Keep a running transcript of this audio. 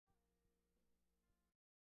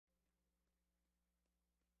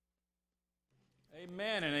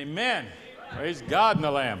Amen and amen. Praise God in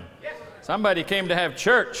the Lamb. Somebody came to have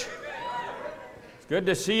church. It's good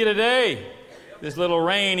to see you today, this little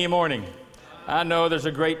rainy morning. I know there's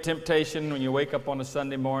a great temptation when you wake up on a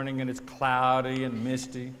Sunday morning and it's cloudy and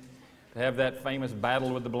misty to have that famous battle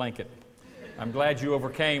with the blanket. I'm glad you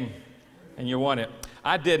overcame and you won it.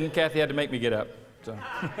 I didn't. Kathy had to make me get up. So.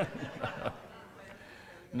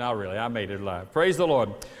 No, really, I made it live. Praise the Lord.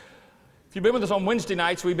 If you've been with us on Wednesday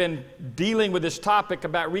nights, we've been dealing with this topic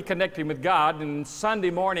about reconnecting with God. And Sunday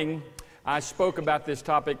morning, I spoke about this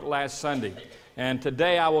topic last Sunday. And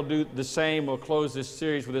today I will do the same. We'll close this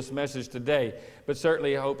series with this message today. But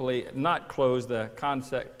certainly, hopefully, not close the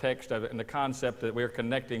concept text of it and the concept that we're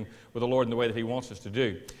connecting with the Lord in the way that He wants us to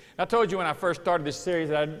do. I told you when I first started this series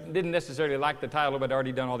that I didn't necessarily like the title, but I'd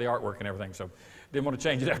already done all the artwork and everything, so didn't want to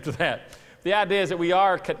change it after that. The idea is that we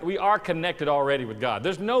are connected already with God.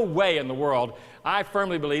 There's no way in the world. I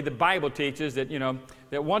firmly believe the Bible teaches that,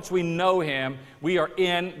 that once we know Him, we are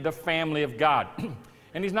in the family of God.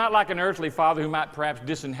 And He's not like an earthly father who might perhaps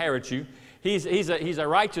disinherit you. He's a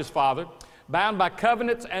righteous father, bound by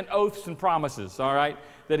covenants and oaths and promises, all right,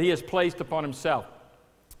 that He has placed upon Himself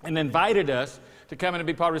and invited us to come in and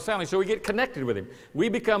be part of His family. So we get connected with Him. We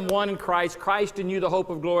become one in Christ, Christ in you, the hope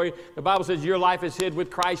of glory. The Bible says your life is hid with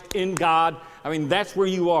Christ in God. I mean, that's where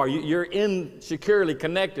you are. You're securely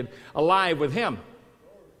connected, alive with Him.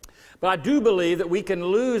 But I do believe that we can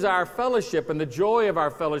lose our fellowship and the joy of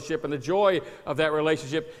our fellowship and the joy of that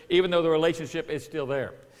relationship, even though the relationship is still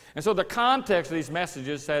there. And so the context of these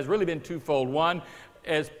messages has really been twofold. One,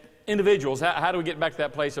 as individuals, how do we get back to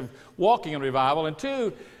that place of walking in revival? And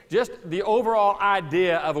two, just the overall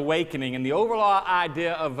idea of awakening and the overall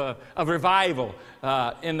idea of revival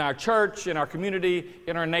in our church, in our community,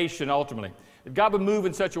 in our nation ultimately. That God would move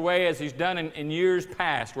in such a way as He's done in years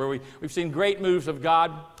past, where we've seen great moves of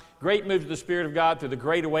God, great moves of the Spirit of God through the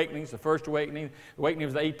Great Awakenings, the First Awakening, the awakening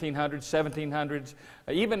of the 1800s, 1700s,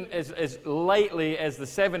 even as lately as the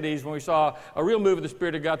 70s when we saw a real move of the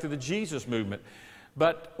Spirit of God through the Jesus movement.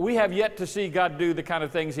 But we have yet to see God do the kind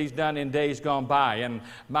of things He's done in days gone by. And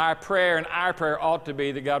my prayer and our prayer ought to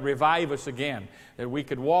be that God revive us again, that we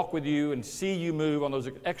could walk with You and see You move on those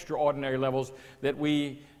extraordinary levels that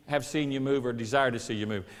we have seen You move or desire to see You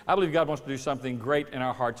move. I believe God wants to do something great in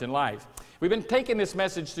our hearts and lives. We've been taking this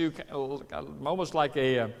message through almost like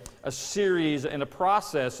a series and a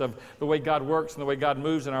process of the way God works and the way God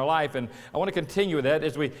moves in our life. And I want to continue with that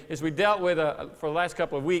as we dealt with, for the last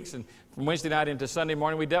couple of weeks, and from Wednesday night into Sunday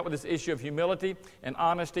morning, we dealt with this issue of humility and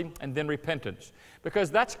honesty and then repentance.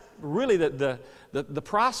 Because that's really the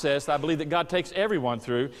process, I believe, that God takes everyone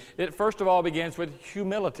through. It first of all begins with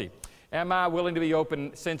humility. Am I willing to be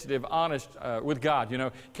open, sensitive, honest with God?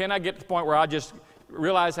 Can I get to the point where I just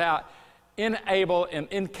realize how unable and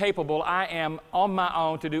incapable I am on my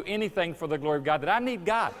own to do anything for the glory of God, that I need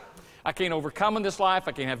God. I can't overcome in this life.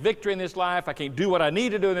 I can't have victory in this life. I can't do what I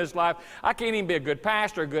need to do in this life. I can't even be a good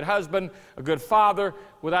pastor, a good husband, a good father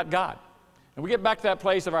without God. And we get back to that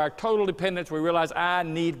place of our total dependence where we realize I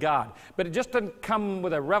need God. But it just doesn't come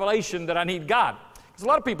with a revelation that I need God. Because a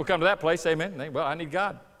lot of people come to that place, amen, well, I need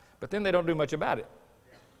God. But then they don't do much about it.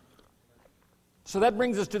 So that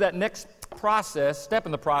brings us to that next step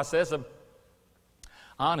in the process of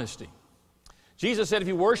honesty. Jesus said, if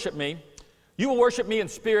you worship Me, you will worship Me in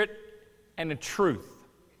spirit and in truth.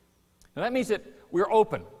 Now that means that we're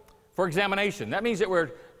open for examination. That means that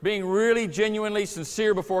we're being really genuinely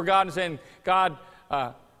sincere before God and saying, God,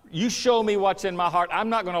 You show me what's in my heart. I'm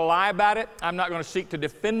not going to lie about it. I'm not going to seek to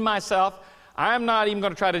defend myself. I'm not even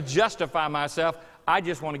going to try to justify myself. I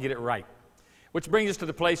just want to get it right. Which brings us to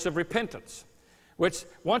the place of repentance. Which,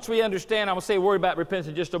 once we understand, I will say worry about repentance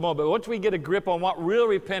in just a moment, but once we get a grip on what real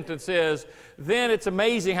repentance is, then it's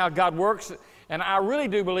amazing how God works. And I really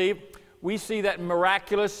do believe we see that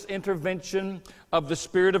miraculous intervention of the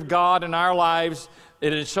Spirit of God in our lives.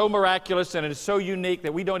 It is so miraculous and it is so unique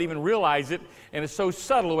that we don't even realize it. And it's so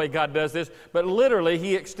subtle the way God does this. But literally,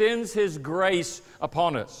 He extends His grace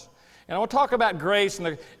upon us. And I want to talk about grace in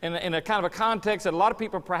a kind of a context that a lot of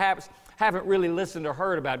people perhaps haven't really listened or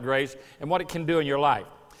heard about grace and what it can do in your life.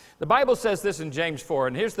 The Bible says this in James 4,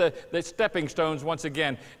 and here's the stepping stones once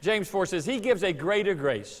again. James 4 says, He gives a greater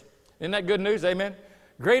grace. Isn't that good news? Amen?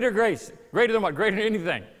 Greater grace. Greater than what? Greater than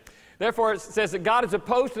anything. Therefore, it says that God is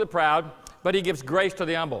opposed to the proud, but He gives grace to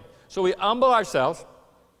the humble. So we humble ourselves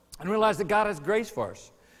and realize that God has grace for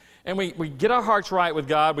us. And we get our hearts right with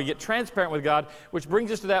God. We get transparent with God, which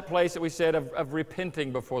brings us to that place that we said of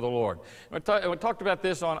repenting before the Lord. We talked about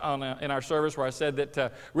this in our service where I said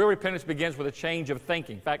that real repentance begins with a change of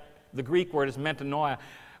thinking. In fact, the Greek word is metanoia,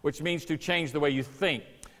 which means to change the way you think.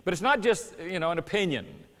 But it's not just, an opinion,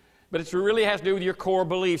 but it really has to do with your core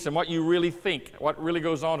beliefs and what you really think, what really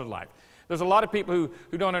goes on in life. There's a lot of people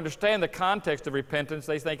who don't understand the context of repentance.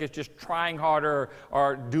 They think it's just trying harder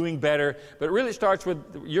or doing better. But it really starts with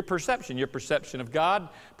your perception of God,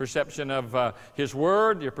 perception of His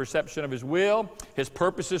Word, your perception of His will, His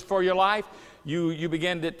purposes for your life. You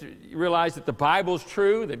begin to realize that the Bible's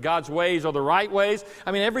true, that God's ways are the right ways.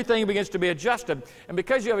 I mean, everything begins to be adjusted. And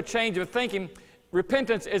because you have a change of thinking,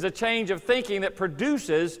 repentance is a change of thinking that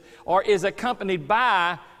produces or is accompanied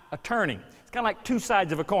by a turning. It's kind of like two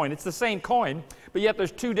sides of a coin. It's the same coin, but yet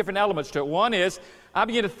there's two different elements to it. One is I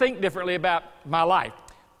begin to think differently about my life,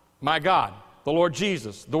 my God, the Lord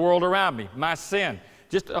Jesus, the world around me, my sin,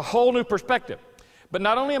 just a whole new perspective. But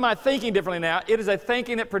not only am I thinking differently now, it is a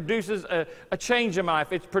thinking that produces a change in my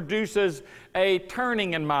life. It produces a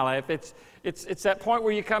turning in my life. It's that point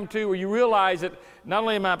where you come to where you realize that not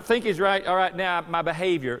only am I thinking right, all right, now my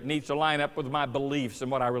behavior needs to line up with my beliefs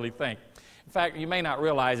and what I really think. In fact, you may not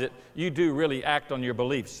realize it, you do really act on your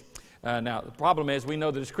beliefs. Now, the problem is we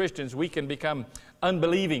know that as Christians, we can become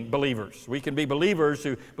unbelieving believers. We can be believers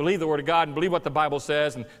who believe the Word of God and believe what the Bible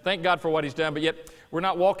says and thank God for what He's done, but yet we're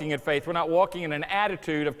not walking in faith. We're not walking in an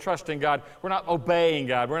attitude of trusting God. We're not obeying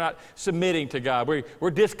God. We're not submitting to God.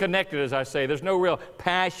 We're disconnected, as I say. There's no real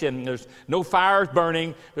passion. There's no fires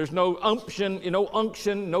burning. There's no unction,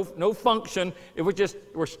 no function.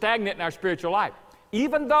 We're stagnant in our spiritual life.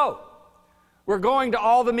 Even though we're going to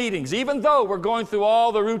all the meetings, even though we're going through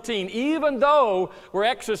all the routine, even though we're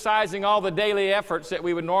exercising all the daily efforts that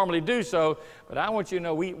we would normally do so, but I want you to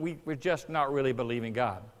know we're just not really believing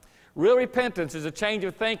God. Real repentance is a change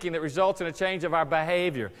of thinking that results in a change of our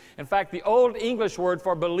behavior. In fact, the old English word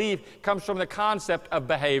for belief comes from the concept of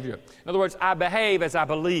behavior. In other words, I behave as I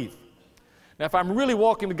believe. Now, if I'm really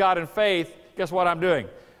walking with God in faith, guess what I'm doing?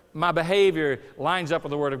 My behavior lines up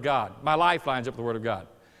with the Word of God. My life lines up with the Word of God.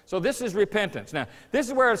 So this is repentance. Now, this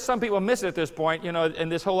is where some people miss it at this point, and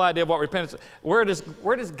this whole idea of what repentance is. Where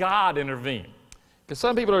does God intervene? Because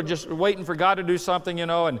some people are just waiting for God to do something,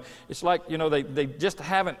 and it's like, they just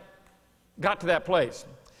haven't got to that place.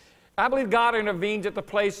 I believe God intervenes at the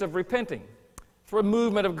place of repenting. It's where a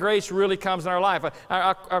movement of grace really comes in our life.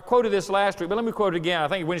 I quoted this last week, but let me quote it again. I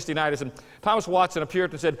think Wednesday night. And Thomas Watson, a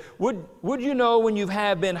Puritan, said, Would you know when you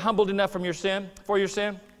have been humbled enough for your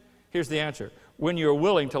sin? Here's the answer. When you're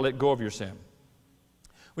willing to let go of your sin.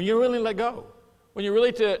 When you're willing to let go. When you're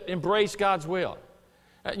willing to embrace God's will.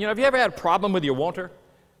 Have you ever had a problem with your wanter?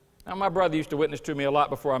 Now, my brother used to witness to me a lot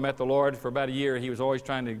before I met the Lord. For about a year, he was always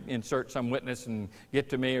trying to insert some witness and get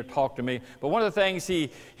to me or talk to me. But one of the things he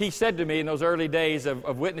said to me in those early days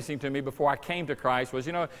of witnessing to me before I came to Christ was,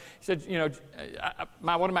 he said,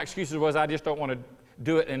 one of my excuses was I just don't want to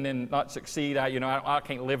do it and then not succeed. I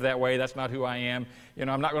can't live that way. That's not who I am.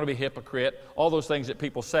 I'm not going to be a hypocrite. All those things that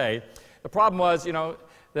people say. The problem was,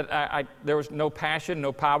 that there was no passion,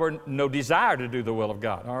 no power, no desire to do the will of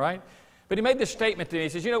God, all right? But he made this statement to me. He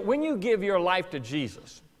says, when you give your life to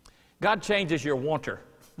Jesus, God changes your wanter.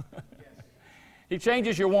 He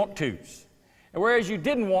changes your want-tos. And whereas you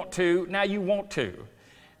didn't want to, now you want to.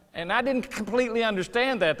 And I didn't completely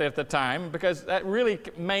understand that at the time because that really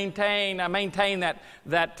maintained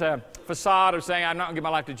that facade of saying I'm not going to give my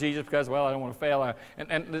life to Jesus because, well, I don't want to fail.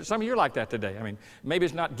 And some of you are like that today. I mean, maybe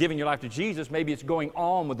it's not giving your life to Jesus. Maybe it's going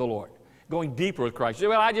on with the Lord, going deeper with Christ. You say,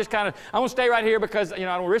 well, I want to stay right here because, I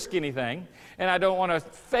don't risk anything and I don't want to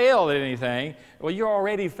fail at anything. Well, you're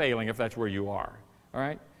already failing if that's where you are, all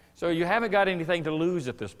right? So you haven't got anything to lose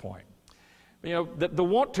at this point. The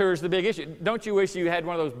want to is the big issue. Don't you wish you had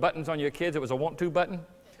one of those buttons on your kids that was a want to button?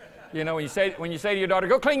 When you say to your daughter,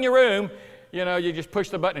 go clean your room, you just push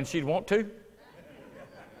the button and she'd want to.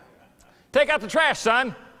 Take out the trash,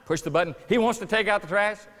 son. Push the button. He wants to take out the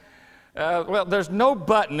trash. Well, there's no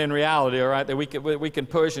button in reality, all right, that we can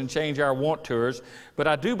push and change our want-toers, but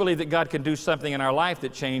I do believe that God can do something in our life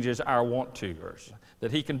that changes our want-toers,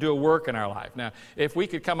 that He can do a work in our life. Now, if we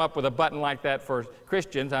could come up with a button like that for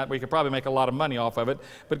Christians, we could probably make a lot of money off of it,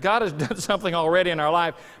 but God has done something already in our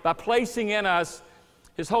life by placing in us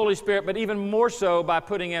His Holy Spirit, but even more so by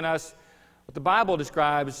putting in us what the Bible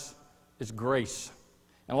describes as grace.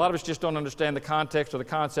 And a lot of us just don't understand the context or the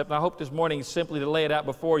concept. And I hope this morning is simply to lay it out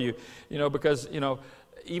before you, because,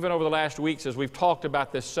 even over the last weeks as we've talked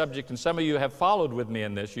about this subject, and some of you have followed with me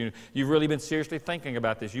in this, you've really been seriously thinking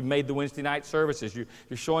about this. You've made the Wednesday night services. You're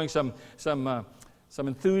showing some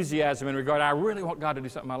enthusiasm in regard. I really want God to do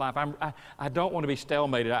something in my life. I don't want to be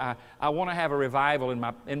stalemated. I want to have a revival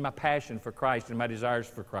in my passion for Christ and my desires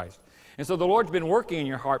for Christ. And so the Lord's been working in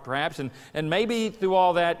your heart, perhaps, and maybe through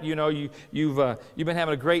all that, you've been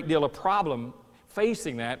having a great deal of problem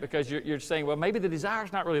facing that because you're saying, well, maybe the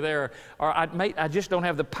desire's not really there, or I just don't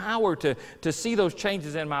have the power to see those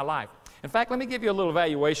changes in my life. In fact, let me give you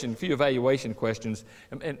a few evaluation questions,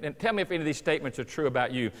 and tell me if any of these statements are true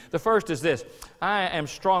about you. The first is this: I am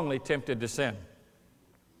strongly tempted to sin.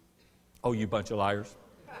 Oh, you bunch of liars.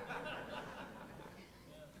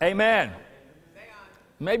 Amen.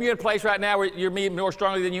 Maybe you're in a place right now where you're more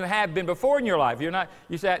strongly than you have been before in your life.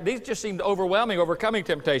 You say, these just seem overwhelming, overcoming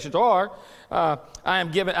temptations. Or, I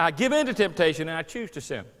give in to temptation and I choose to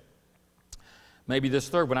sin. Maybe this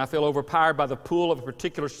third one: I feel overpowered by the pull of a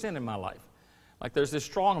particular sin in my life. Like there's this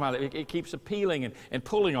strong amount, it keeps appealing and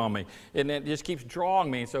pulling on me, and it just keeps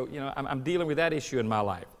drawing me. And so, I'm dealing with that issue in my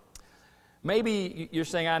life. Maybe you're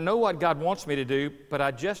saying, I know what God wants me to do, but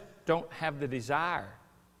I just don't have the desire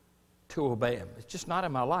to obey Him. It's just not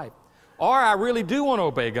in my life. Or I really do want to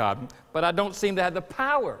obey God, but I don't seem to have the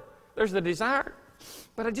power. There's the desire,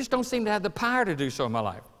 but I just don't seem to have the power to do so in my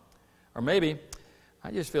life. Or maybe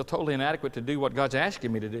I just feel totally inadequate to do what God's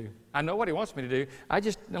asking me to do. I know what He wants me to do. I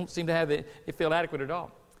just don't seem to have it feel adequate at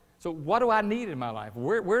all. So what do I need in my life?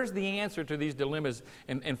 Where's the answer to these dilemmas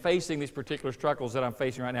and facing these particular struggles that I'm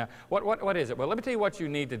facing right now? What is it? Well, let me tell you what you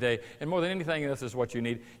need today, and more than anything else is what you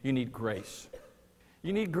need. You need grace.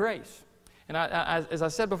 You need grace. And as I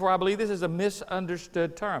said before, I believe this is a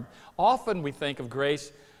misunderstood term. Often we think of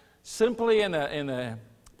grace simply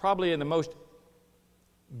probably in the most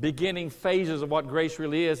beginning phases of what grace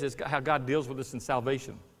really is how God deals with us in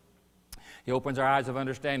salvation. He opens our eyes of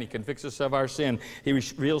understanding. He convicts us of our sin. He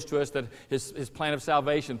reveals to us that His plan of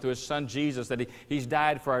salvation through His Son Jesus, that He's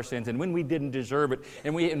died for our sins. And when we didn't deserve it,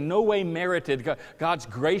 and we in no way merited God's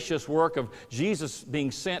gracious work of Jesus being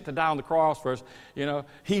sent to die on the cross for us,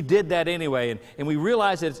 He did that anyway. And we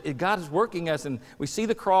realize that God is working us, and we see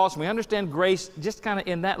the cross, and we understand grace just kind of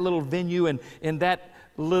in that little venue and in that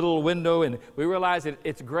little window, and we realize that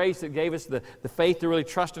it's grace that gave us the faith to really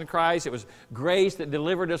trust in Christ. It was grace that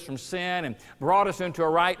delivered us from sin and brought us into a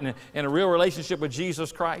right and a real relationship with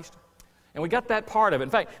Jesus Christ. And we got that part of it. In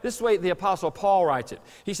fact, this is the way the Apostle Paul writes it.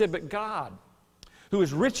 He said, but God, who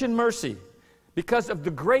is rich in mercy, because of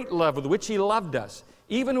the great love with which He loved us,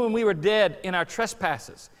 even when we were dead in our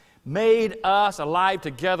trespasses, made us alive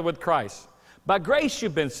together with Christ. By grace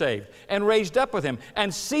you've been saved, and raised up with Him,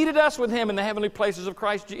 and seated us with Him in the heavenly places in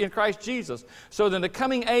Christ Jesus, so that in the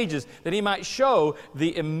coming ages that He might show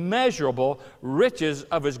the immeasurable riches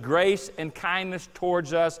of His grace and kindness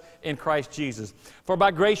towards us in Christ Jesus. For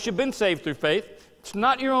by grace you've been saved through faith. It's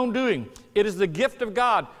not your own doing. It is the gift of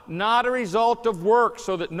God, not a result of works,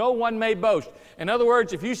 so that no one may boast. In other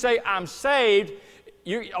words, if you say, I'm saved,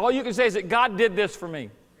 all you can say is that God did this for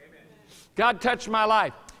me. Amen. God touched my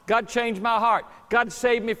life. God changed my heart. God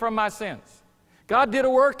saved me from my sins. God did a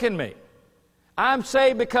work in me. I'm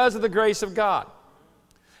saved because of the grace of God.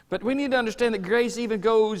 But we need to understand that grace even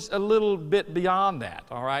goes a little bit beyond that,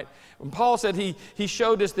 all right? When Paul said he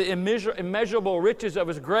showed us the immeasurable riches of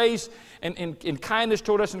His grace and kindness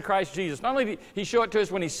toward us in Christ Jesus. Not only did He show it to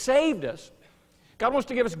us when He saved us, God wants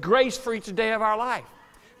to give us grace for each day of our life.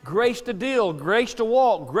 Grace to deal, grace to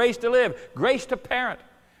walk, grace to live, grace to parent.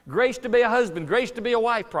 Grace to be a husband, grace to be a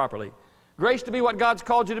wife properly, grace to be what God's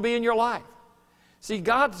called you to be in your life. See,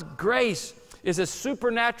 God's grace is a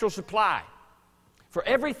supernatural supply for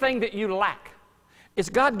everything that you lack. It's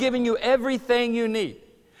God giving you everything you need.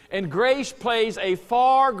 And grace plays a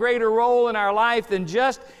far greater role in our life than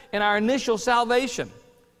just in our initial salvation.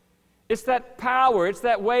 It's that power, it's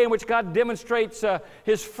that way in which God demonstrates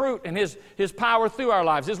His fruit and His power through our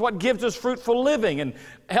lives. It's what gives us fruitful living and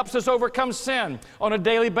helps us overcome sin on a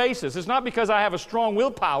daily basis. It's not because I have a strong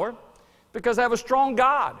willpower, because I have a strong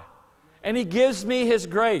God. And He gives me His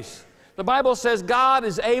grace. The Bible says God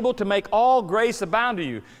is able to make all grace abound to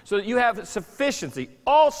you, so that you have sufficiency,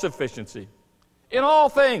 all sufficiency, in all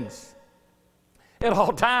things, at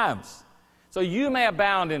all times, so you may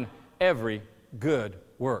abound in every good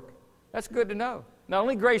work. That's good to know. Not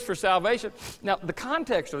only grace for salvation. Now, the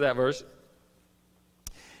context of that verse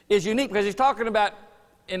is unique because he's talking about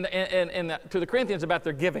to the Corinthians about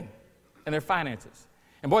their giving and their finances.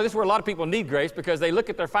 And boy, this is where a lot of people need grace because they look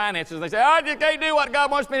at their finances and they say, I just can't do what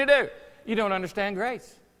God wants me to do. You don't understand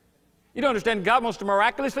grace. You don't understand God wants to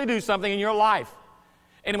miraculously do something in your life.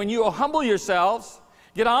 And when you humble yourselves,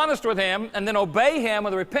 get honest with Him, and then obey Him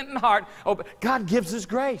with a repentant heart, God gives us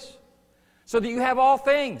grace so that you have all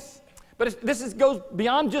things. But this goes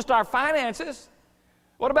beyond just our finances.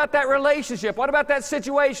 What about that relationship? What about that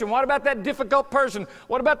situation? What about that difficult person?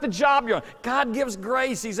 What about the job you're on? God gives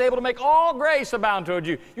grace. He's able to make all grace abound toward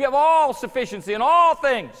you. You have all sufficiency in all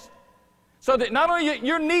things. So that not only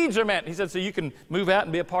your needs are met, he said, so you can move out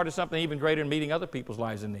and be a part of something even greater in meeting other people's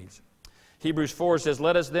lives and needs. Hebrews 4 says,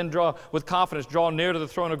 let us then with confidence draw near to the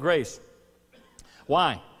throne of grace.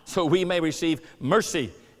 Why? So we may receive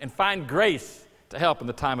mercy and find grace to help in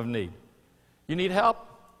the time of need. You need help?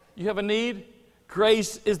 You have a need?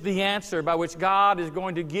 Grace is the answer by which God is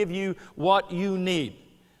going to give you what you need.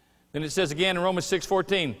 Then it says again in Romans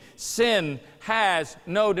 6:14, sin has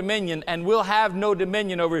no dominion and will have no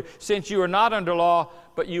dominion over you, since you are not under law,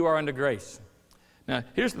 but you are under grace. Now,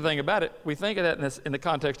 here's the thing about it. We think of that in the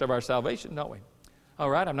context of our salvation, don't we? All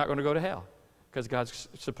right, I'm not going to go to hell because God's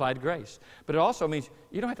supplied grace. But it also means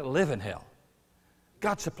you don't have to live in hell.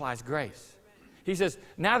 God supplies grace. He says,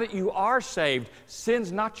 now that you are saved,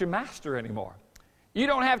 sin's not your master anymore. You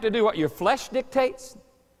don't have to do what your flesh dictates.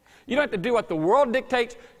 You don't have to do what the world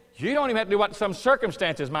dictates. You don't even have to do what some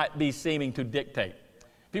circumstances might be seeming to dictate.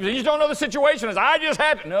 People say, you just don't know the situation is. I just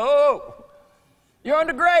had to. No. You're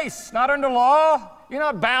under grace, not under law. You're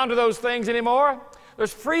not bound to those things anymore.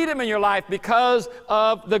 There's freedom in your life because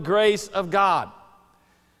of the grace of God.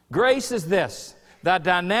 Grace is this, the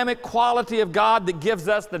dynamic quality of God that gives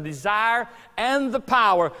us the desire and the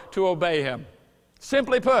power to obey Him.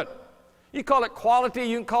 Simply put, you call it quality,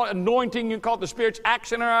 you can call it anointing, you can call it the Spirit's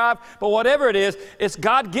action in our life, but whatever it is, it's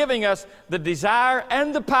God giving us the desire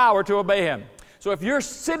and the power to obey Him. So if you're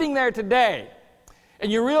sitting there today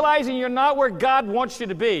and you're realizing you're not where God wants you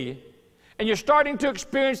to be, and you're starting to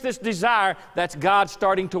experience this desire, that's God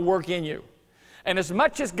starting to work in you. And as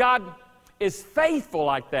much as God is faithful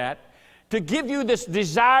like that, to give you this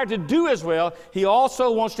desire to do His will, He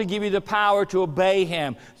also wants to give you the power to obey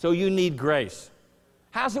Him. So you need grace.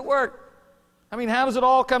 How's it work? I mean, how does it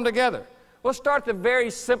all come together? We'll start the very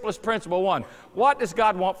simplest principle one. What does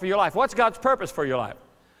God want for your life? What's God's purpose for your life?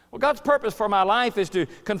 Well, God's purpose for my life is to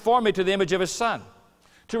conform me to the image of His Son,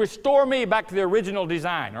 to restore me back to the original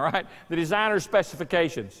design, all right? The designer's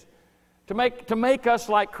specifications, to make us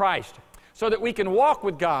like Christ, so that we can walk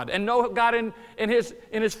with God and know God in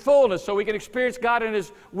His fullness, so we can experience God in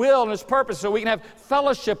His will and His purpose, so we can have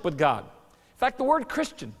fellowship with God. In fact, the word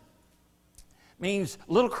Christian means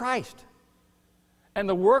little Christ. And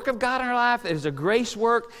the work of God in our life is a grace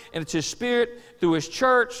work, and it's His Spirit through His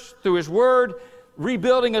church, through His Word,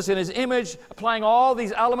 rebuilding us in His image, applying all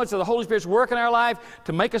these elements of the Holy Spirit's work in our life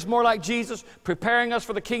to make us more like Jesus, preparing us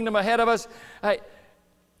for the kingdom ahead of us.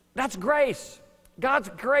 That's grace. God's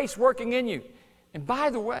grace working in you. And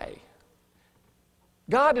by the way,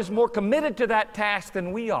 God is more committed to that task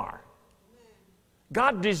than we are.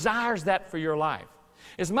 God desires that for your life.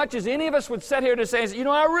 As much as any of us would sit here to say, you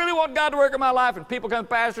know, I really want God to work in my life, and people come to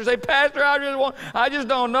pastor and say, Pastor, I just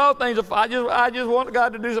don't know things. I just want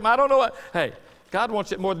God to do something. I don't know what. Hey, God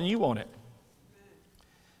wants it more than you want it.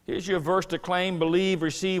 Here's your verse to claim, believe,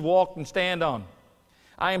 receive, walk, and stand on.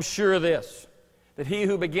 I am sure of this, that He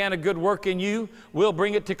who began a good work in you will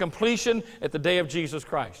bring it to completion at the day of Jesus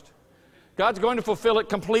Christ. God's going to fulfill it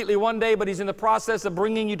completely one day, but He's in the process of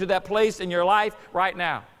bringing you to that place in your life right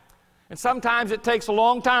now. And sometimes it takes a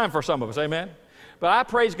long time for some of us, amen? But I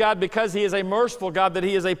praise God because He is a merciful God, that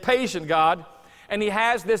He is a patient God, and He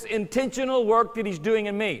has this intentional work that He's doing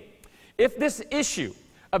in me. If this issue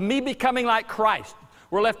of me becoming like Christ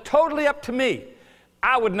were left totally up to me,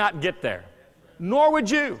 I would not get there, nor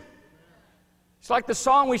would you. It's like the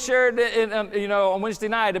song we shared on Wednesday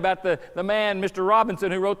night about the man, Mr.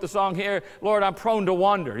 Robinson, who wrote the song here, Lord, I'm prone to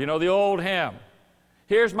wander, the old hymn.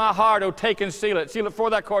 Here's my heart, oh, take and seal it. Seal it for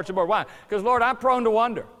thy courts above. Why? Because, Lord, I'm prone to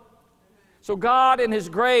wander. So God in His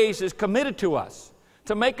grace is committed to us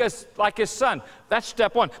to make us like His Son. That's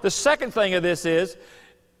step one. The second thing of this is,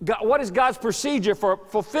 what is God's procedure for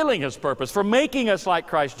fulfilling His purpose, for making us like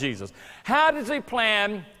Christ Jesus? How does He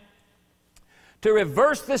plan to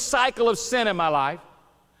reverse this cycle of sin in my life,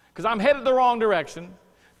 because I'm headed the wrong direction,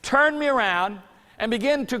 turn me around, and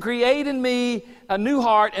begin to create in me a new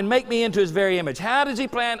heart and make me into His very image? How does He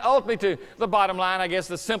plan ultimately to, the bottom line, I guess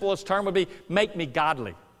the simplest term would be, make me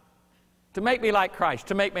godly, to make me like Christ,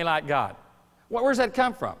 to make me like God? Where does that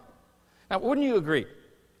come from? Now, wouldn't you agree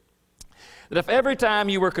that if every time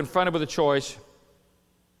you were confronted with a choice,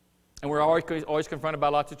 and we're always confronted by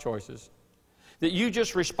lots of choices, that you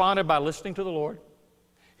just responded by listening to the Lord,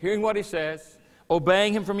 hearing what He says,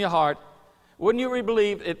 obeying Him from your heart, wouldn't you really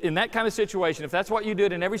believe in that kind of situation, if that's what you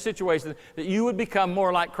did in every situation, that you would become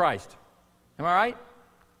more like Christ? Am I right?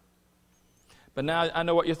 But now I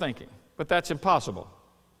know what you're thinking. But that's impossible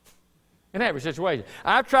in every situation.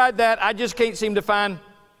 I've tried that. I just can't seem to find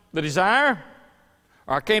the desire,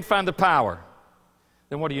 or I can't find the power.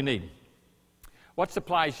 Then what do you need? What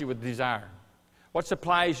supplies you with desire? What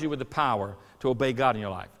supplies you with the power to obey God in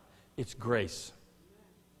your life? It's grace.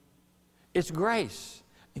 It's grace.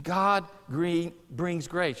 God brings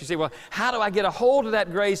grace. You say, well, how do I get a hold of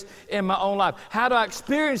that grace in my own life? How do I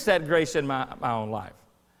experience that grace in my own life?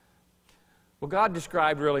 Well, God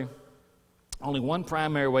described really only one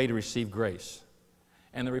primary way to receive grace.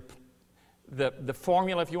 And the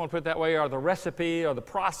formula, if you want to put it that way, or the recipe or the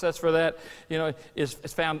process for that, is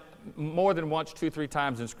found more than once, 2, 3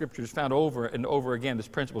 times in Scripture. It's found over and over again. This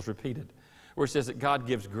principle is repeated, where it says that God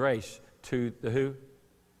gives grace to the who?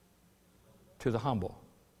 To the humble.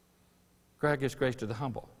 God gives grace to the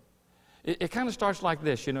humble. It kind of starts like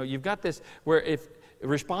this. You've got this where if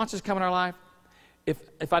responses come in our life,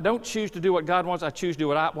 if I don't choose to do what God wants, I choose to do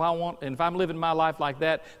what I want. And if I'm living my life like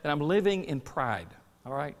that, then I'm living in pride.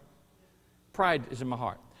 All right? Pride is in my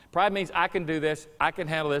heart. Pride means I can do this, I can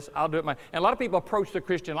handle this, I'll do it. And a lot of people approach their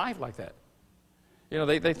Christian life like that.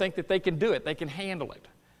 They think that they can do it, they can handle it.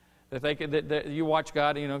 That you watch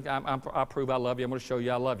God, I prove I love you, I'm going to show you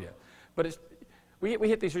I love you. But we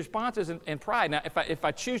hit these responses in pride. Now, if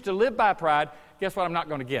I choose to live by pride, guess what I'm not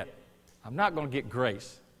going to get? I'm not going to get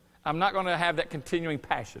grace. I'm not going to have that continuing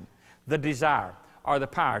passion, the desire, or the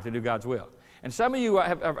power to do God's will. And some of you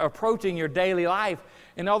are approaching your daily life,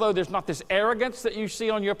 and although there's not this arrogance that you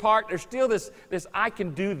see on your part, there's still this I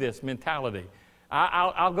can do this mentality.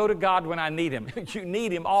 I'll go to God when I need Him. You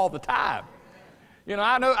need Him all the time.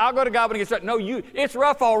 I know I'll go to God when He gets rough. No, it's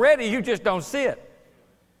rough already. You just don't see it.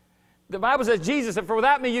 The Bible says, Jesus said, for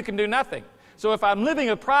without me you can do nothing. So if I'm living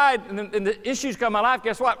with pride and the issues come in my life,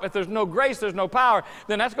 guess what? If there's no grace, there's no power,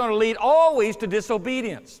 then that's going to lead always to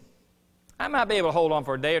disobedience. I might be able to hold on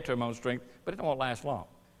for a day or two of my own strength, but it won't last long.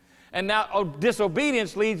 And now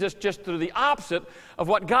disobedience leads us just to the opposite of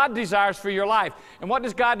what God desires for your life. And what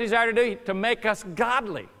does God desire to do? To make us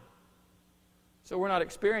godly. So we're not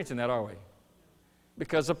experiencing that, are we?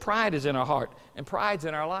 Because the pride is in our heart and pride's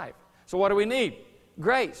in our life. So what do we need?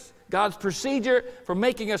 Grace. God's procedure for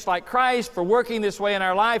making us like Christ, for working this way in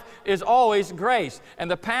our life, is always grace. And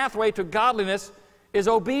the pathway to godliness is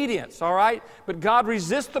obedience, all right? But God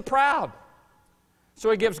resists the proud. So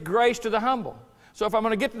He gives grace to the humble. So if I'm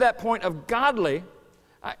going to get to that point of godly,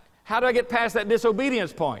 how do I get past that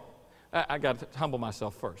disobedience point? I got to humble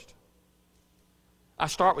myself first. I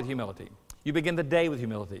start with humility. You begin the day with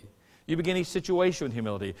humility. You begin each situation with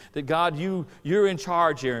humility. That God, you're in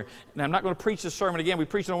charge here. And I'm not going to preach this sermon again. We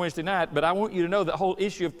preached it on Wednesday night. But I want you to know the whole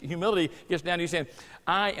issue of humility gets down to you saying,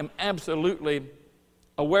 I am absolutely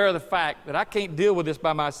aware of the fact that I can't deal with this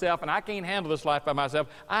by myself and I can't handle this life by myself.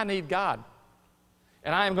 I need God.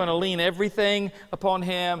 And I am going to lean everything upon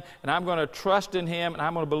Him, and I'm going to trust in Him, and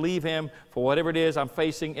I'm going to believe Him for whatever it is I'm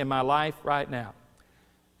facing in my life right now.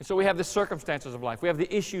 And so we have the circumstances of life. We have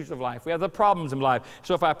the issues of life. We have the problems in life.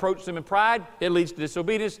 So if I approach them in pride, it leads to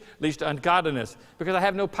disobedience, leads to ungodliness, because I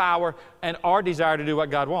have no power and or desire to do what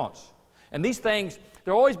God wants. And these things,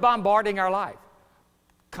 they're always bombarding our life.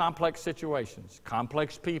 Complex situations,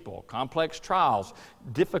 complex people, complex trials,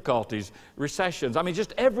 difficulties, recessions. I mean,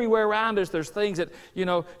 just everywhere around us, there's things that,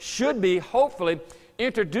 should be, hopefully,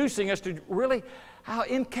 introducing us to really how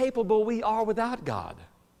incapable we are without God,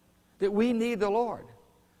 that we need the Lord.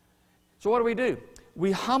 So what do?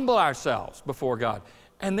 We humble ourselves before God.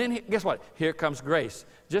 And then, guess what? Here comes grace.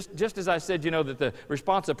 Just as I said, that the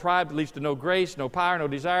response of pride leads to no grace, no power, no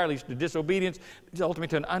desire, leads to disobedience, leads ultimately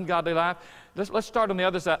to an ungodly life. Let's start on the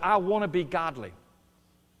other side. I want to be godly.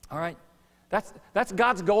 All right? That's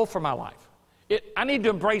God's goal for my life. I need to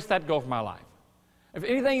embrace that goal for my life. If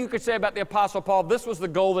anything you could say about the Apostle Paul, this was the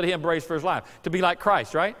goal that he embraced for his life, to be like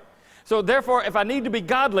Christ, right? So therefore, if I need to be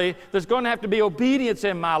godly, there's going to have to be obedience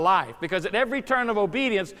in my life, because at every turn of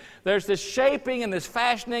obedience, there's this shaping and this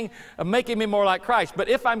fashioning of making me more like Christ. But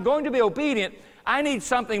if I'm going to be obedient, I need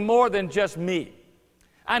something more than just me.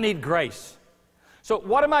 I need grace. So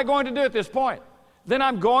what am I going to do at this point? Then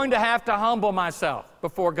I'm going to have to humble myself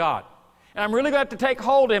before God. And I'm really going to have to take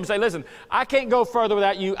hold of Him and say, listen, I can't go further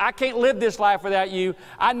without you. I can't live this life without you.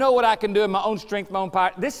 I know what I can do in my own strength, my own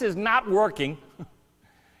power. This is not working.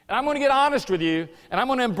 And I'm going to get honest with you, and I'm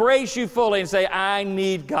going to embrace you fully and say, I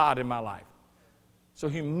need God in my life. So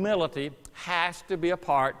humility has to be a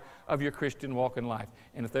part of your Christian walk in life.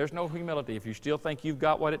 And if there's no humility, if you still think you've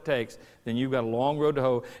got what it takes, then you've got a long road to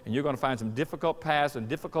hoe, and you're going to find some difficult paths and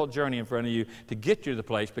difficult journey in front of you to get you to the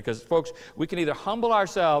place. Because, folks, we can either humble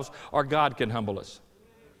ourselves or God can humble us.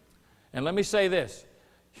 And let me say this.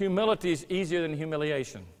 Humility is easier than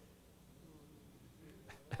humiliation.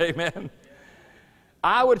 Amen.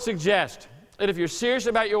 I would suggest that if you're serious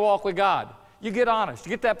about your walk with God, You get honest.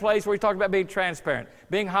 You get that place where you talk about being transparent,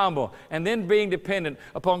 being humble, and then being dependent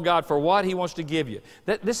upon God for what He wants to give you.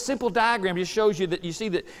 This simple diagram just shows you that you see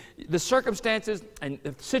that the circumstances and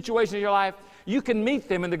the situations of your life, you can meet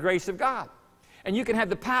them in the grace of God. And you can have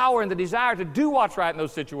the power and the desire to do what's right in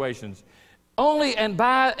those situations. Only and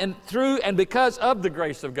by and through and because of the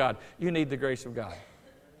grace of God. You need the grace of God.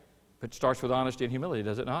 But it starts with honesty and humility,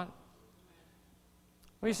 does it not?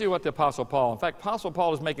 Let me see what the Apostle Paul, in fact, Apostle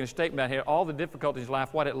Paul is making a statement out here, all the difficulties in his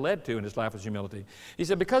life, what it led to in his life was humility. He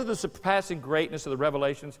said, because of the surpassing greatness of the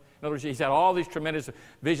revelations, in other words, he's had all these tremendous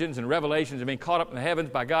visions and revelations and being caught up in the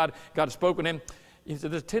heavens by God. God has spoken to him. He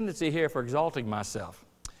said, there's a tendency here for exalting myself.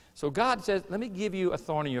 So God says, let me give you a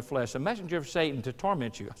thorn in your flesh, a messenger of Satan to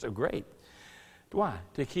torment you. I said, great. Why?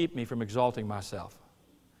 To keep me from exalting myself.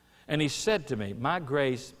 And he said to me, my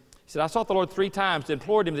grace, he said, I sought the Lord 3 times to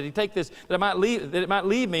implore him that he take this, that it might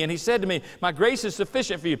leave me. And he said to me, my grace is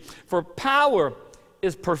sufficient for you, for power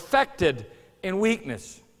is perfected in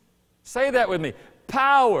weakness. Say that with me.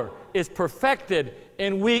 Power is perfected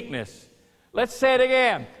in weakness. Let's say it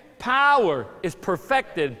again. Power is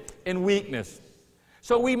perfected in weakness.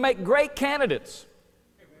 So we make great candidates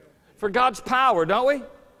for God's power, don't we?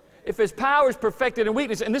 If His power is perfected in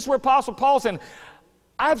weakness, and this is where Apostle Paul said,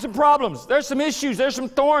 I have some problems. There's some issues. There's some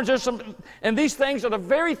thorns. And these things are the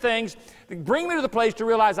very things that bring me to the place to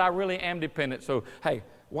realize I really am dependent. So, hey,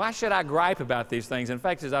 why should I gripe about these things? In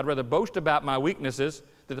fact, I'd rather boast about my weaknesses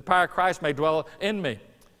that the power of Christ may dwell in me.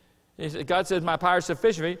 God says, my power is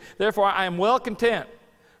sufficient for me. Therefore, I am well content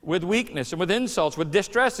with weakness and with insults, with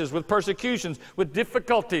distresses, with persecutions, with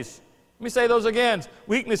difficulties. Let me say those again.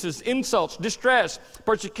 Weaknesses, insults, distress,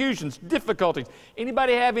 persecutions, difficulties.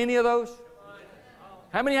 Anybody have any of those?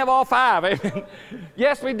 How many have all 5?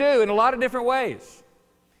 Yes, we do, in a lot of different ways.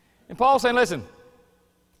 And Paul's saying, listen,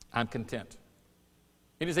 I'm content.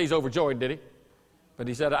 He didn't say he's overjoyed, did he? But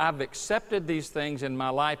he said, I've accepted these things in my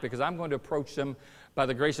life because I'm going to approach them by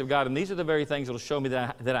the grace of God. And these are the very things that will show me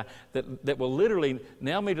that will literally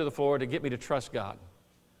nail me to the floor to get me to trust God.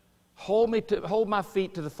 Hold my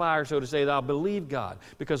feet to the fire, so to say, that I'll believe God.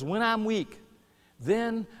 Because when I'm weak,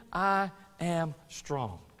 then I am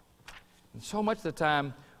strong. And so much of the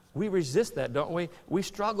time, we resist that, don't we? We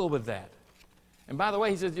struggle with that. And by the way,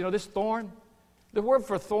 he says, you know, this thorn, the word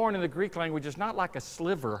for thorn in the Greek language is not like a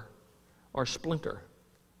sliver or splinter.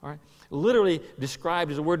 All right? Literally described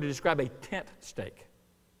is a word to describe a tent stake,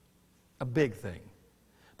 a big thing.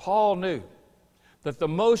 Paul knew that the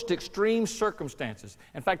most extreme circumstances,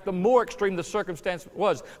 in fact, the more extreme the circumstance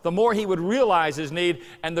was, the more he would realize his need,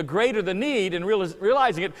 and the greater the need in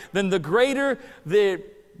realizing it, then the greater the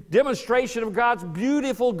demonstration of God's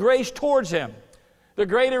beautiful grace towards him. The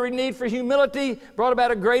greater need for humility brought about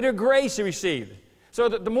a greater grace he received. So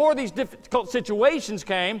that the more these difficult situations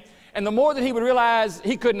came, and the more that he would realize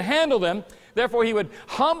he couldn't handle them, therefore he would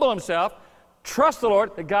humble himself, trust the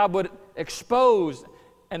Lord, that God would expose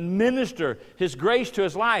and minister His grace to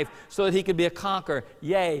his life so that he could be a conqueror,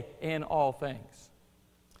 yea, in all things.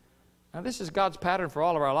 Now this is God's pattern for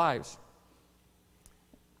all of our lives.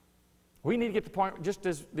 We need to get to the point, just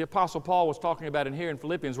as the Apostle Paul was talking about in here in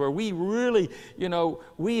Philippians, where we really,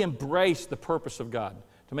 we embrace the purpose of God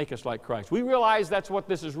to make us like Christ. We realize that's what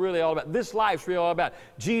this is really all about. This life's really all about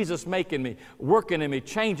Jesus making me, working in me,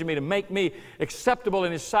 changing me to make me acceptable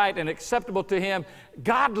in His sight and acceptable to Him,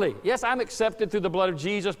 godly. Yes, I'm accepted through the blood of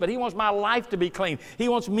Jesus, but He wants my life to be clean. He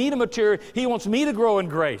wants me to mature. He wants me to grow in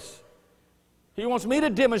grace. He wants me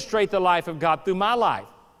to demonstrate the life of God through my life.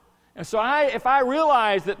 And so if I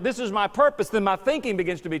realize that this is my purpose, then my thinking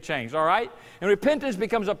begins to be changed, all right? And repentance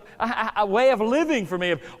becomes a way of living for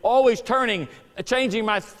me, of always changing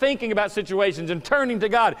my thinking about situations and turning to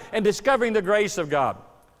God and discovering the grace of God.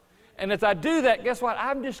 And as I do that, guess what?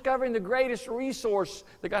 I'm discovering the greatest resource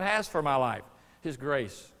that God has for my life, His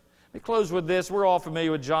grace. Let me close with this. We're all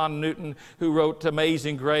familiar with John Newton, who wrote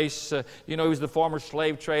Amazing Grace. He was the former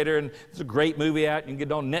slave trader, and it's a great movie out. You can get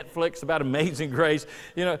it on Netflix about Amazing Grace.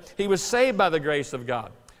 He was saved by the grace of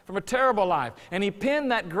God from a terrible life. And he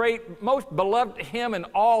penned that great, most beloved hymn in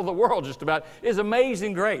all the world just about, is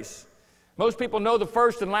Amazing Grace. Most people know the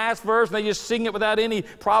first and last verse, and they just sing it without any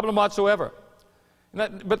problem whatsoever.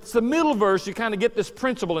 But it's the middle verse, you kind of get this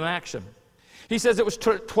principle in action. He says,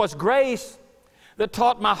 "'Twas grace that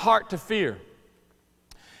taught my heart to fear,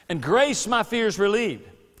 and grace my fears relieved.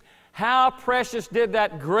 How precious did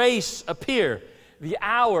that grace appear the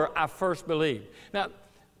hour I first believed." Now,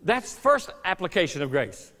 that's the first application of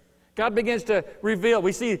grace. God begins to reveal.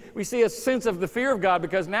 We see a sense of the fear of God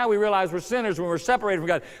because now we realize we're sinners when we're separated from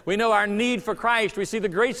God. We know our need for Christ. We see the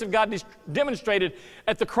grace of God demonstrated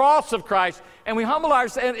at the cross of Christ, and we humble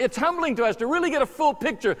ourselves. And it's humbling to us to really get a full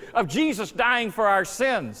picture of Jesus dying for our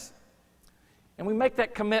sins. And we make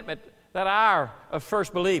that commitment, that hour of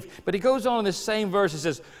first belief. But he goes on in this same verse. He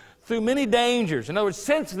says, through many dangers, in other words,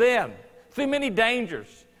 since then, through many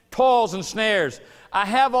dangers, toils and snares, I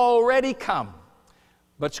have already come.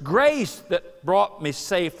 But it's grace that brought me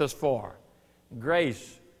safe thus far.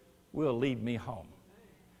 Grace will lead me home.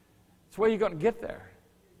 That's where you're going to get there.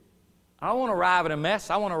 I don't want to arrive in a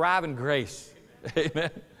mess. I want to arrive in grace.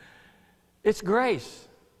 Amen. It's grace.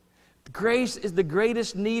 Grace is the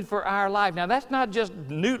greatest need for our life. Now, that's not just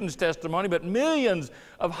Newton's testimony, but millions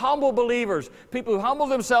of humble believers, people who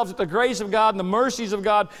humbled themselves at the grace of God and the mercies of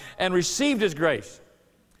God and received His grace.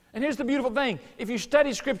 And here's the beautiful thing. If you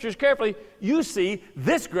study Scriptures carefully, you see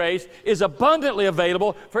this grace is abundantly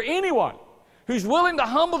available for anyone who's willing to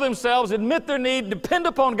humble themselves, admit their need, depend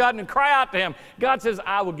upon God, and cry out to Him. God says,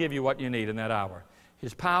 I will give you what you need in that hour.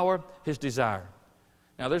 His power, His desire.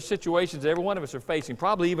 Now, there's situations every one of us are facing,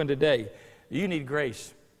 probably even today. You need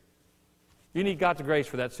grace. You need God's grace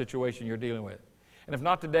for that situation you're dealing with. And if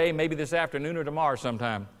not today, maybe this afternoon or tomorrow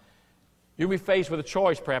sometime. You'll be faced with a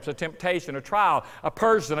choice, perhaps, a temptation, a trial, a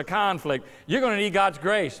person, a conflict. You're going to need God's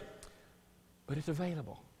grace. But it's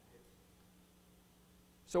available.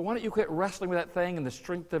 So why don't you quit wrestling with that thing in the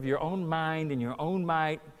strength of your own mind and your own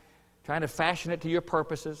might, trying to fashion it to your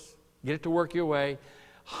purposes, get it to work your way.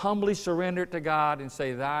 Humbly surrender it to God and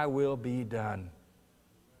say, Thy will be done.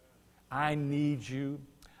 I need you.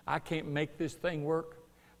 I can't make this thing work.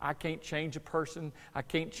 I can't change a person. I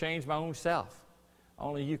can't change my own self.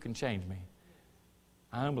 Only you can change me.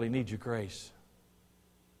 I humbly need your grace.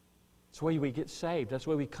 That's the way we get saved. That's the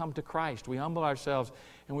way we come to Christ. We humble ourselves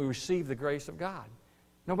and we receive the grace of God.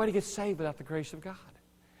 Nobody gets saved without the grace of God.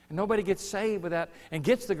 And nobody gets saved without and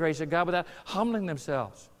gets the grace of God without humbling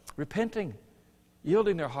themselves, repenting,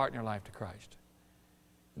 yielding their heart and their life to Christ.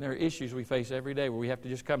 And there are issues we face every day where we have to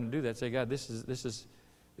just come and do that. Say, God, this is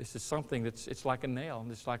something it's like a nail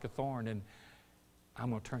and it's like a thorn, and I'm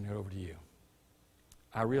going to turn it over to you.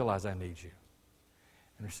 I realize I need you.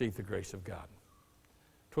 And receive the grace of God.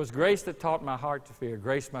 'Twas grace that taught my heart to fear.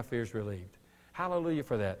 Grace my fears relieved. Hallelujah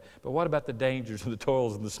for that. But what about the dangers and the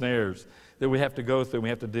toils and the snares that we have to go through and we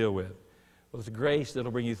have to deal with? Well, it's grace that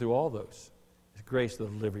will bring you through all those. It's grace that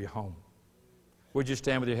will deliver you home. Would you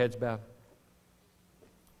stand with your heads bowed?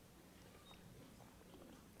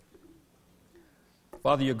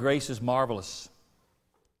 Father, your grace is marvelous.